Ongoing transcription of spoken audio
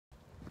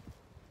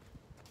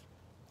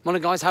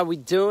Morning guys, how we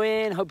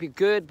doing? Hope you're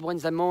good.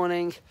 Wednesday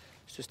morning.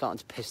 It's just starting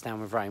to piss down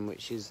with rain,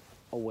 which is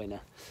a winner.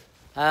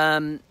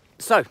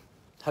 So,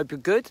 hope you're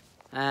good.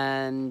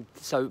 And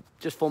so,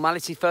 just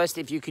formality first.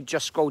 If you could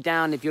just scroll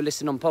down, if you're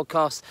listening on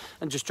podcasts,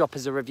 and just drop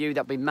us a review,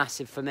 that'd be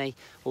massive for me.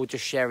 Or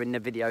just sharing the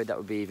video, that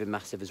would be even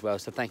massive as well.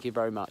 So thank you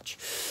very much.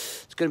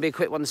 It's going to be a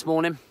quick one this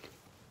morning.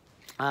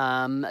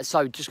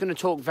 So just going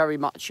to talk very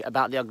much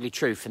about the ugly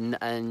truth,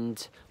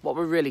 and what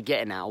we're really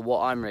getting at, or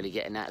what I'm really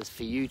getting at, is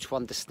for you to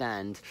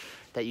understand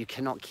that you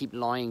cannot keep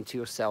lying to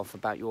yourself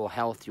about your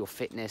health, your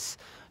fitness,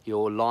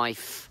 your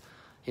life.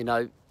 You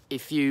know,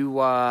 if you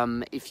are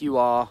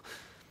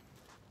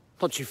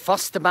not too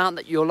fussed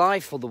about your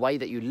life or the way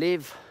that you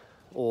live,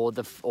 or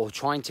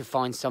trying to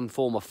find some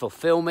form of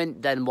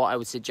fulfillment, then what I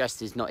would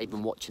suggest is not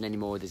even watching any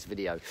more of this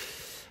video,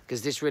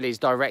 because this really is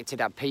directed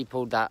at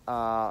people that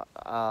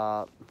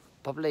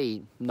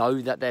probably know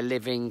that they're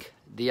living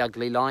the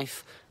ugly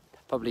life,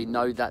 probably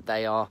know that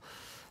they are,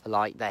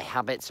 like, their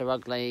habits are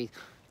ugly,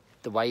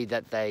 the way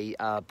that they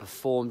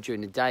perform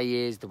during the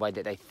day is, the way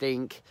that they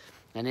think.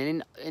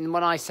 And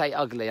when I say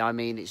ugly, I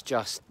mean it's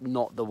just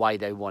not the way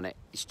they want it.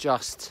 It's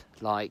just,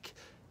 like,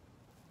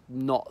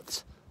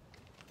 not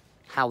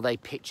how they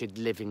pictured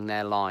living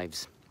their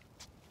lives.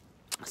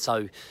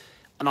 So,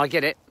 and I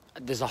get it.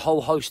 There's a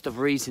whole host of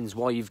reasons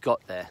why you've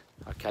got there,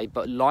 okay?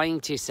 But lying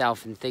to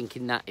yourself and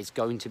thinking that it's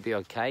going to be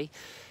okay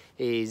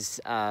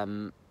is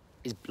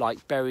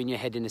like burying your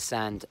head in the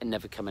sand and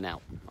never coming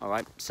out, all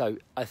right? So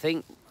I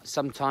think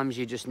sometimes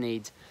you just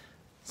need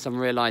some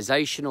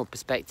realization or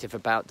perspective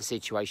about the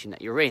situation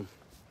that you're in.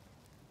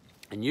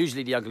 And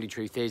usually the ugly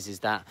truth is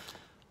that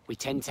we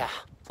tend to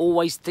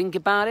always think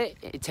about it.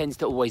 It tends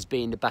to always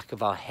be in the back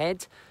of our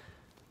head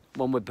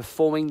when we're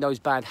performing those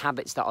bad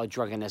habits that are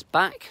dragging us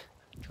back.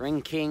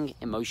 Drinking,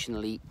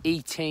 emotionally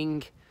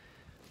eating,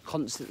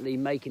 constantly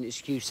making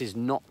excuses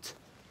not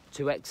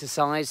to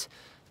exercise.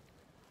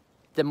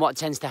 Then what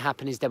tends to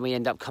happen is then we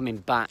end up coming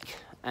back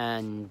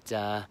and,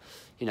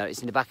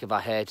 it's in the back of our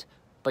head,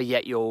 but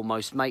yet you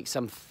almost make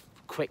some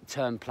quick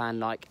term plan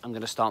like, I'm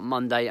going to start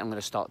Monday, I'm going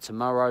to start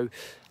tomorrow,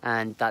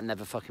 and that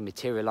never fucking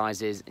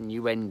materializes, and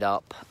you end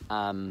up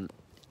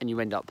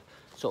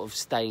sort of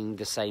staying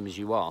the same as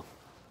you are.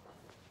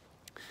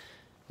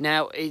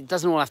 Now, it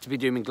doesn't all have to be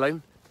doom and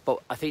gloom. But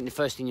I think the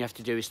first thing you have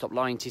to do is stop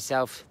lying to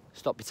yourself,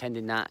 stop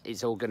pretending that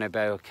it's all going to be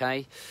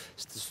okay,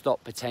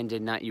 stop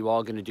pretending that you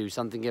are going to do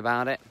something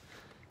about it,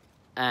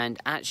 and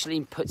actually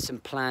put some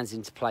plans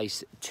into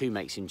place to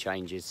make some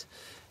changes.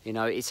 You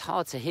know, it's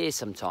hard to hear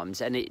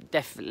sometimes, and it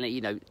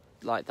definitely,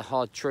 like the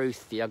hard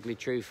truth, the ugly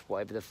truth,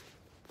 whatever the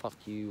fuck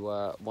you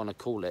want to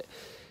call it.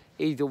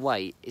 Either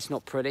way, it's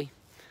not pretty.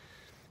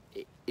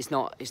 It's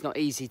not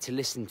easy to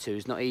listen to.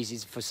 It's not easy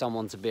for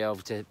someone to be able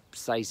to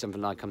say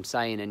something like I'm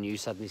saying, and you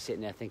suddenly sitting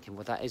there thinking,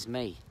 well, that is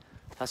me.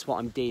 That's what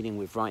I'm dealing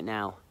with right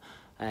now.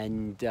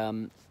 And,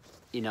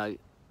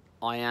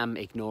 I am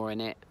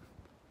ignoring it.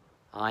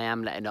 I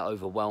am letting it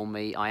overwhelm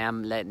me. I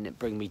am letting it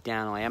bring me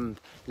down. I am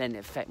letting it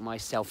affect my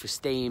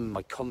self-esteem,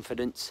 my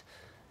confidence.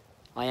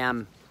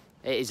 It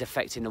is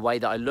affecting the way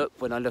that I look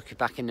when I look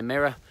back in the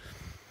mirror.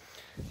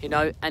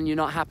 And you're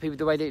not happy with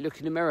the way that you look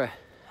in the mirror.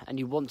 And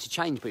you want to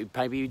change, but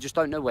maybe you just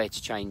don't know where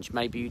to change.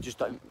 Maybe you just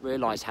don't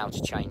realise how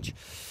to change.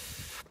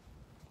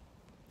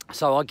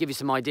 So I'll give you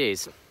some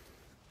ideas.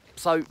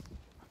 So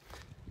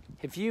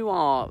if you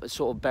are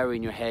sort of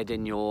burying your head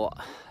and you're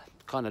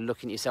kind of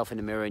looking at yourself in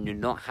the mirror and you're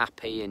not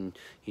happy and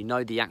you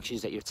know the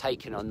actions that you're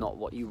taking are not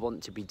what you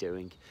want to be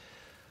doing,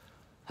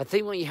 I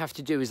think what you have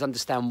to do is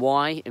understand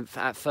why.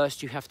 At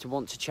first you have to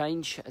want to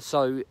change.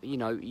 So,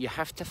 you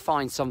have to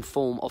find some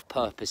form of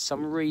purpose,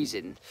 some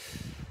reason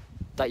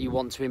that you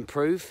want to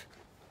improve.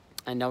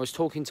 And I was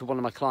talking to one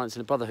of my clients in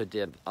the Brotherhood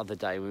the other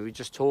day. We were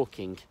just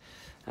talking,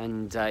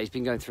 and he's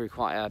been going through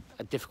quite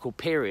a difficult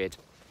period,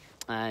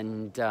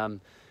 and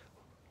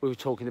we were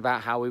talking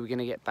about how we were going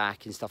to get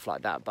back and stuff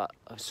like that. But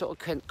I sort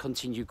of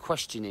continued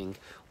questioning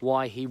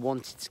why he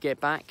wanted to get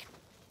back.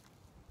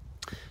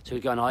 So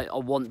he's going, I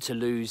want to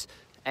lose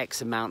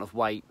X amount of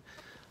weight,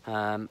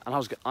 and I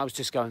was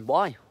just going,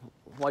 why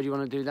do you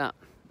want to do that?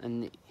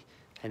 And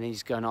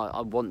he's going,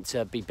 I want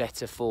to be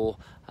better for,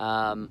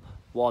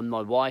 one,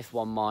 my wife,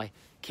 one, my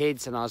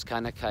kids. And I was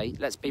going, okay,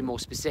 let's be more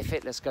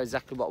specific. Let's go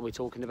exactly what we're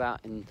talking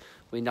about. And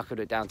we knuckled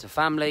it down to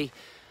family.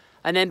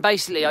 And then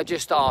basically I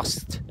just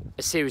asked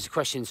a series of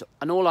questions.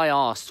 And all I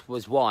asked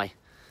was why.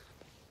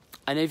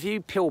 And if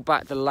you peel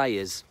back the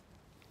layers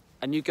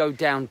and you go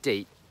down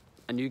deep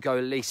and you go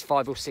at least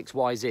 5 or 6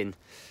 whys in,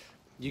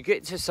 you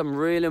get to some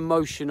real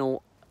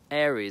emotional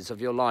areas of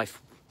your life,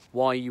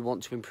 why you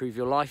want to improve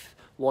your life,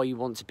 why you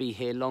want to be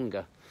here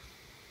longer.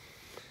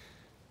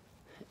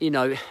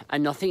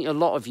 And I think a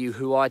lot of you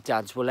who are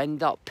dads will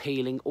end up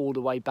peeling all the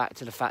way back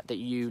to the fact that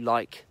you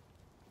like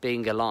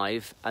being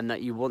alive and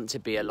that you want to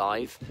be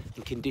alive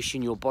and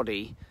condition your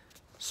body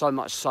so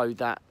much so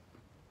that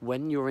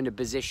when you're in a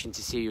position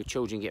to see your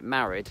children get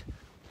married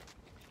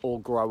or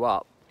grow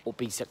up or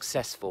be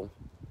successful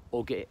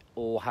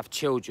or have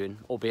children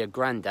or be a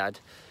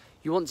granddad,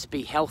 you want to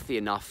be healthy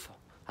enough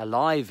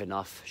alive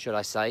enough, should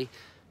I say,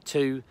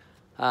 to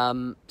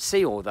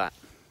see all that.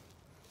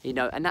 You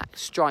know, and that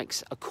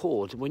strikes a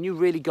chord when you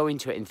really go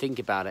into it and think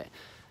about it.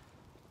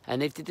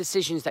 And if the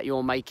decisions that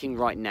you're making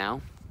right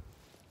now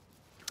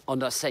are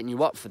not setting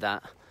you up for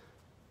that,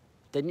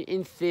 then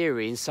in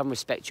theory, in some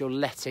respect, you're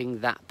letting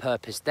that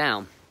purpose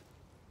down.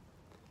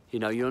 You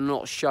know, you're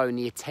not showing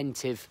the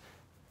attentive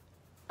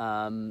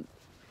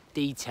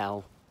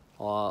detail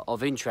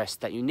of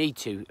interest that you need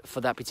to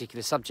for that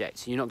particular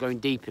subject. You're not going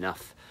deep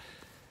enough.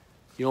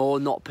 You're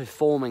not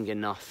performing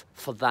enough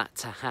for that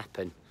to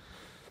happen.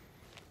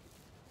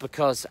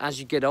 Because as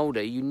you get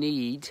older, you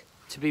need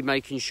to be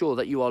making sure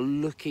that you are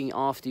looking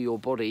after your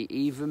body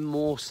even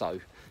more so,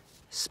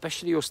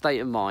 especially your state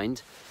of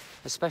mind,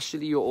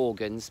 especially your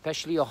organs,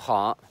 especially your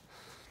heart.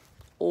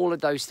 All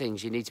of those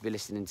things you need to be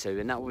listening to,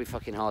 and that will be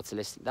fucking hard to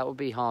listen. That will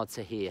be hard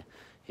to hear.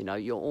 You know,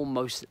 you're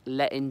almost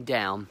letting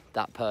down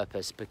that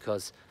purpose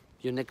because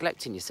you're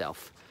neglecting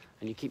yourself,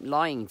 and you keep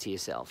lying to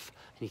yourself,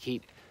 and you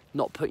keep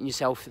not putting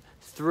yourself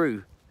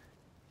through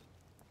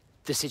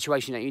the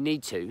situation that you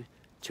need to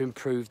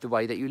improve the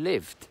way that you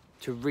lived,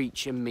 to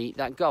reach and meet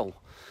that goal.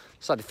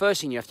 So the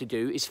first thing you have to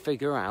do is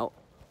figure out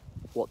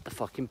what the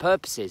fucking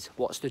purpose is.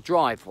 What's the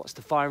drive? What's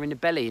the fire in the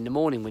belly in the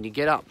morning when you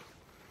get up?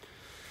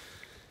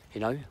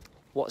 You know,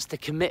 what's the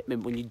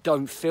commitment when you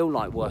don't feel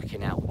like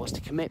working out? What's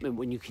the commitment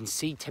when you can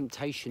see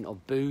temptation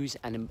of booze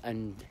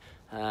and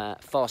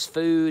fast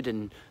food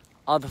and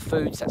other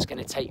foods that's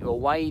going to take you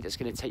away, that's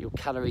going to take your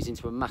calories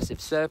into a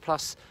massive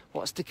surplus?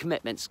 What's the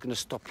commitment that's going to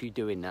stop you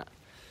doing that?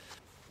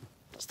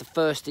 That's the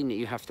first thing that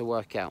you have to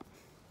work out.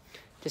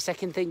 The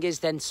second thing is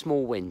then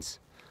small wins.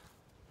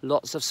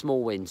 Lots of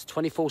small wins,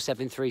 24/7,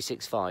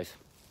 365.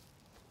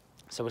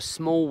 So a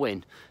small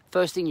win.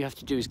 First thing you have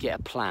to do is get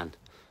a plan.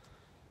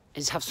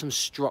 Is have some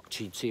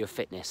structure to your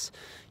fitness.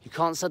 You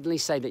can't suddenly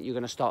say that you're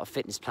going to start a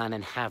fitness plan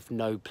and have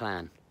no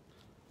plan.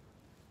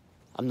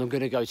 I'm not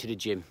going to go to the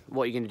gym.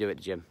 What are you going to do at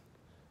the gym?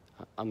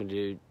 I'm going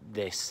to do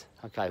this.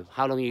 Okay,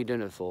 how long are you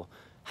doing it for?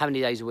 How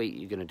many days a week are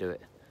you going to do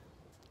it?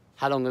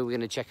 How long are we going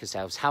to check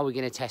ourselves? How are we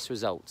going to test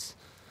results?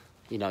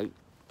 You know,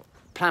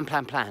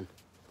 plan.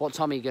 What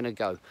time are you going to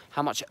go?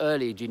 How much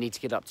earlier do you need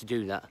to get up to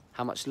do that?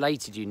 How much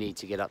later do you need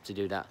to get up to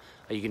do that?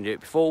 Are you going to do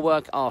it before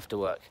work, after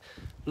work?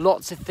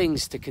 Lots of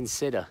things to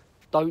consider.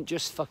 Don't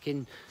just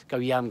fucking go,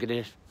 yeah, I'm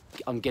gonna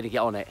get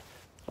on it.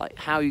 Like,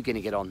 how are you going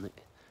to get on it?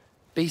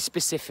 Be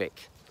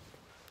specific.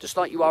 Just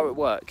like you are at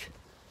work.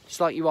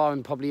 Just like you are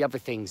in probably other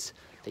things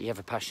that you have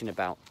a passion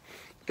about.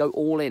 Go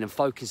all in and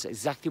focus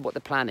exactly what the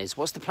plan is.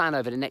 What's the plan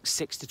over the next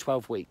 6 to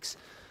 12 weeks?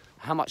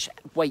 How much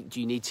weight do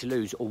you need to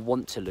lose or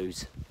want to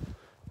lose?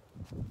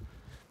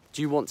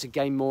 Do you want to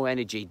gain more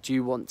energy? Do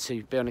you want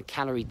to be on a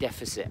calorie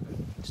deficit?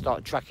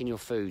 Start tracking your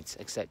foods,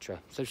 etc.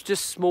 So it's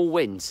just small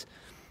wins.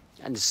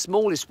 And the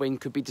smallest win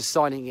could be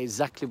deciding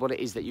exactly what it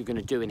is that you're going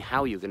to do and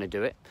how you're going to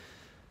do it.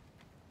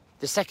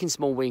 The second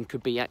small win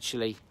could be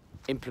actually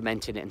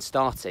implementing it and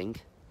starting.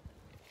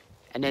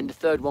 And then the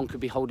third one could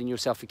be holding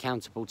yourself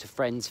accountable to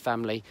friends,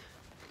 family,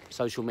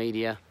 social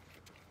media,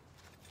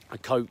 a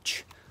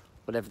coach,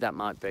 whatever that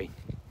might be.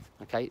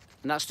 Okay?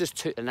 And that's just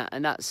two,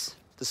 and that's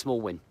the small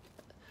win.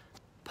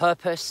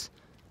 Purpose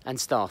and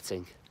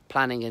starting.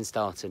 Planning and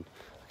starting.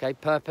 Okay?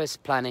 Purpose,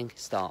 planning,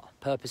 start.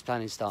 Purpose,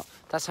 planning, start.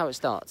 That's how it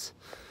starts.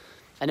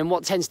 And then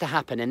what tends to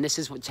happen, and this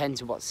is what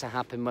tends to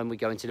happen when we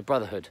go into the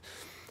brotherhood,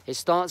 it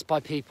starts by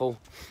people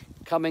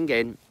coming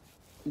in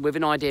with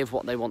an idea of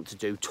what they want to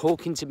do,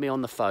 talking to me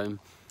on the phone,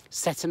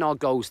 setting our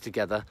goals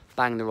together,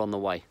 bang, they're on the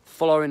way.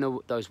 Following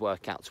those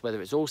workouts,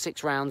 whether it's all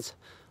 6 rounds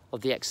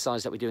of the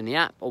exercise that we do in the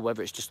app or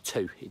whether it's just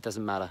 2, it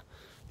doesn't matter.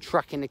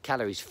 Tracking the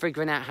calories,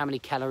 figuring out how many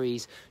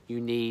calories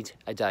you need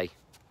a day,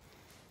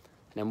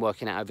 and then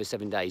working out over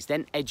 7 days.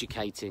 Then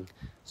educating,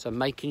 so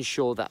making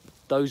sure that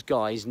those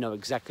guys know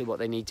exactly what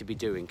they need to be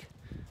doing.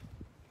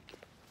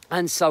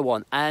 And so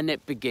on, and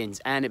it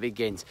begins.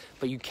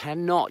 But you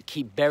cannot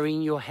keep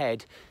burying your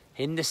head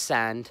in the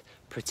sand,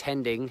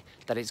 pretending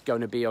that it's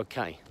going to be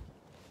okay.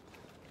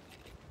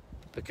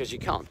 Because you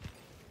can't.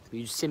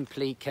 You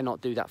simply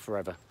cannot do that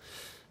forever.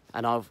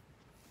 And I'll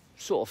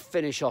sort of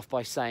finish off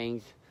by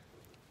saying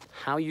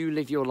how you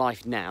live your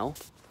life now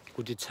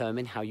will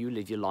determine how you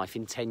live your life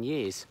in 10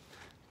 years.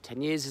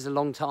 10 years is a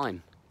long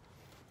time.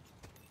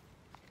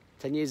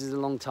 10 years is a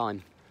long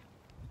time.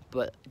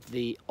 But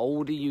the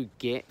older you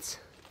get,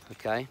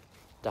 okay,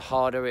 the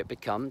harder it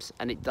becomes.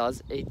 And it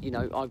does. You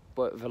know, I've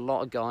worked with a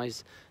lot of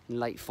guys in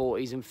late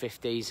 40s and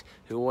 50s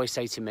who always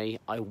say to me,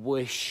 I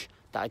wish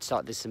that I'd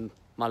started this in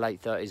my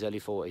late 30s, early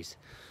 40s.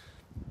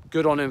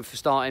 Good on them for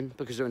starting,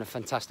 because they're in a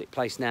fantastic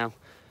place now.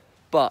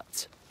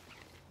 But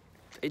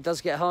it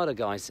does get harder,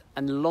 guys.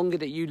 And the longer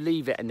that you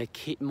leave it and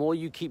the more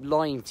you keep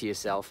lying to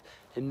yourself,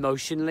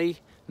 emotionally,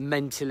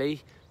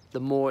 mentally, the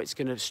more it's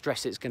going to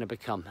stress it's going to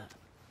become.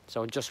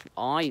 So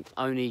I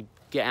only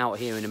get out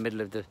here in the middle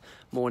of the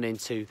morning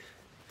to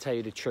tell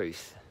you the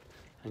truth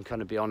and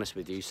kind of be honest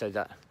with you, so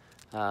that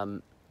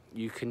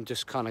you can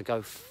just kind of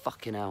go,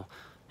 fucking hell,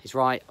 he's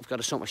right, I've got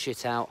to sort my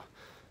shit out.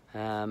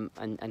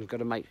 and got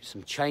to make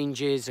some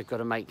changes. I've got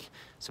to make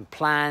some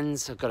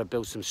plans. I've got to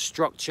build some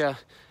structure,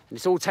 and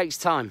this all takes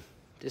time.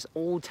 This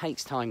all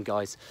takes time,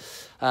 guys.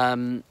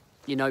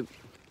 You know,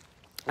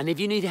 and if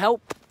you need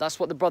help, that's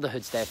what the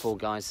Brotherhood's there for,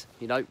 guys.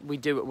 You know, we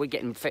do it. We're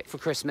getting fit for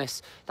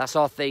Christmas. That's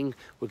our thing.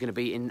 We're going to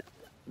be in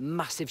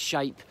massive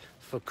shape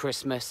for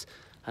Christmas.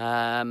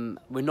 We're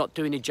not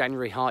doing a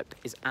January hype.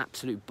 It's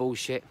absolute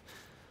bullshit.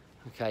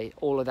 Okay,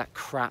 all of that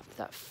crap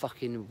that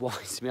fucking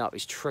winds me up.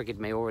 It's triggered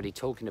me already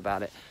talking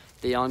about it.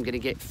 The I'm going to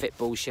get fit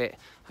bullshit.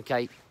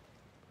 Okay,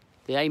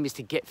 the aim is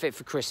to get fit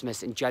for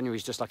Christmas, and January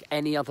is just like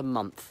any other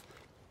month.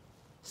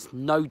 It's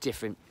no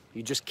different.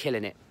 You're just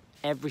killing it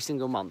every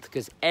single month,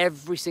 because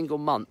every single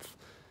month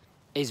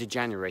is a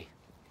January.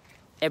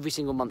 Every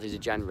single month is a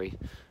January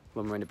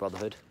when we're in the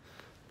Brotherhood.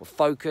 We're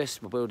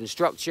focused, we're building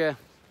structure.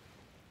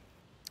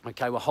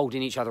 Okay, we're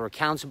holding each other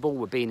accountable.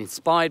 We're being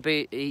inspired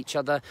by each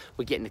other.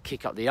 We're getting the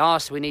kick up the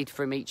arse we need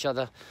from each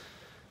other.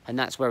 And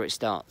that's where it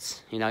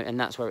starts, you know, and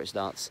that's where it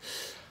starts.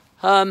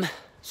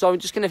 So I'm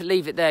just going to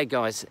leave it there,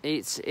 guys.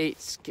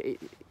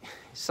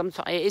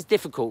 Sometimes it is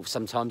difficult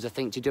sometimes, I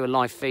think, to do a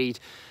live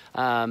feed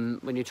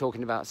when you're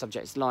talking about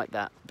subjects like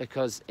that,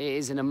 because it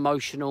is an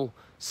emotional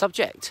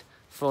subject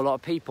for a lot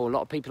of people. A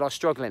lot of people are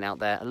struggling out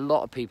there. A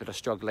lot of people are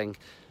struggling,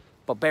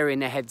 but burying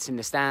their heads in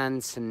the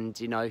stands, and,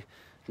 you know,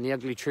 and the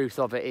ugly truth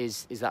of it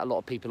is that a lot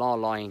of people are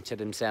lying to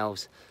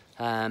themselves.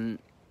 And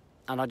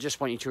I just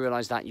want you to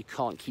realise that you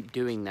can't keep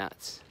doing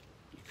that.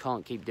 You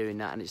can't keep doing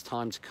that, and it's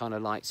time to kind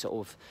of like sort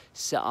of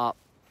set up,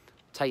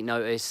 take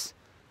notice,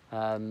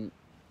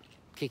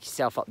 kick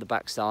yourself up the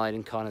backside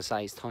and kind of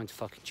say it's time to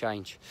fucking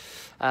change.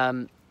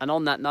 And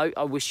on that note,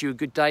 I wish you a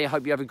good day. I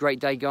hope you have a great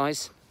day,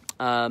 guys.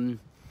 And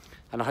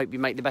I hope you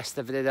make the best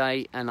of the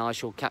day, and I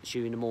shall catch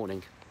you in the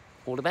morning.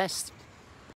 All the best.